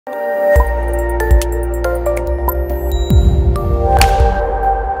Ma'am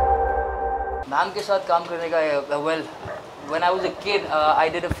के साथ काम करने का well when I was a kid I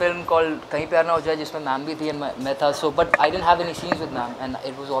did a film called कहीं प्यार ना हो जाए जिसमें मैम भी थी and मैं था, so but I didn't have any scenes with ma'am and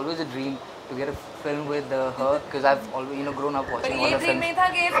it was always a dream to get a film with her because I've always grown up watching all her films. ये dream नहीं था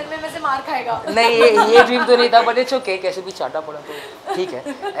कि film में से मार खाएगा? नहीं, ये ड्रीम तो नहीं था, but it's okay, कैसे भी चाटा पड़ा तो ठीक है.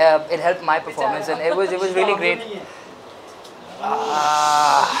 It helped my performance and it was really great.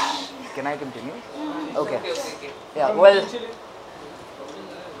 Can I continue? Okay. Yeah, well.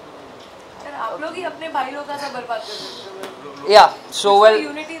 आप लोग ही अपने भाई लोग का सब बर्बाद कर देते हो. Yeah, so well.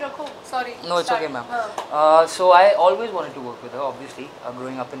 Unity रखो. Sorry. No, it's okay, ma'am. So I always wanted to work with her, obviously,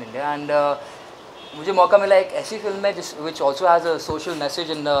 growing up in India, and मुझे मौका मिला एक ऐसी फिल्म में which also has a social message,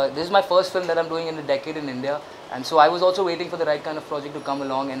 and this is my first film that I'm doing in a decade in India, and so I was also waiting for the right kind of project to come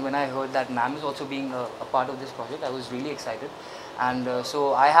along, and when I heard that ma'am is also being a part of this project, I was really excited, and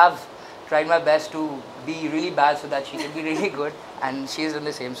so I have tried my best to be really bad so that she can be really good, and she's done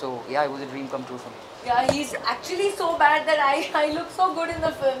the same. So yeah, it was a dream come true for me. Yeah, he's actually so bad that I look so good in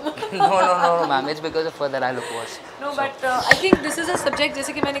the film. No, ma'am. It's because of her that I look worse. No, so. But I think this is a subject.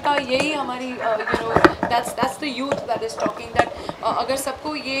 जैसे कि मैंने कहा यही हमारी that's the youth that is talking that अगर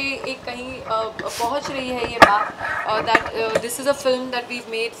सबको ये एक कहीं पहुँच रही है ये बात that this is a film that we've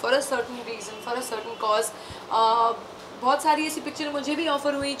made for a certain reason, for a certain cause. बहुत सारी ऐसी पिक्चर मुझे भी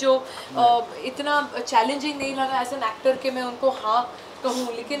ऑफर हुई जो इतना चैलेंजिंग नहीं लगा एज एन एक्टर कि मैं उनको हाँ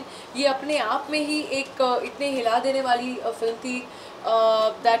कहूँ, लेकिन ये अपने आप में ही एक इतने हिला देने वाली फिल्म थी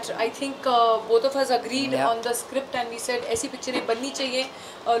that I think both of us agreed on the script and we said ऐसी पिक्चरें बननी चाहिए,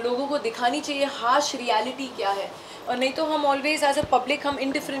 लोगों को दिखानी चाहिए हार्श रियलिटी क्या है, और नहीं तो हम ऑलवेज एज अ पब्लिक हम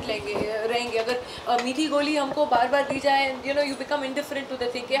इंडिफरेंट रहेंगे. अगर मीठी गोली हमको बार बार दी जाए, you become indifferent to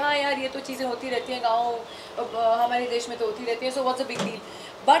the thing कि हाँ यार ये तो चीज़ें होती रहती हैं, गाँव हमारे देश में तो होती रहती हैं, so what's a big deal.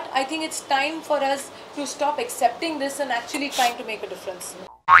 But I think it's time for us to stop accepting this and actually trying to make a difference.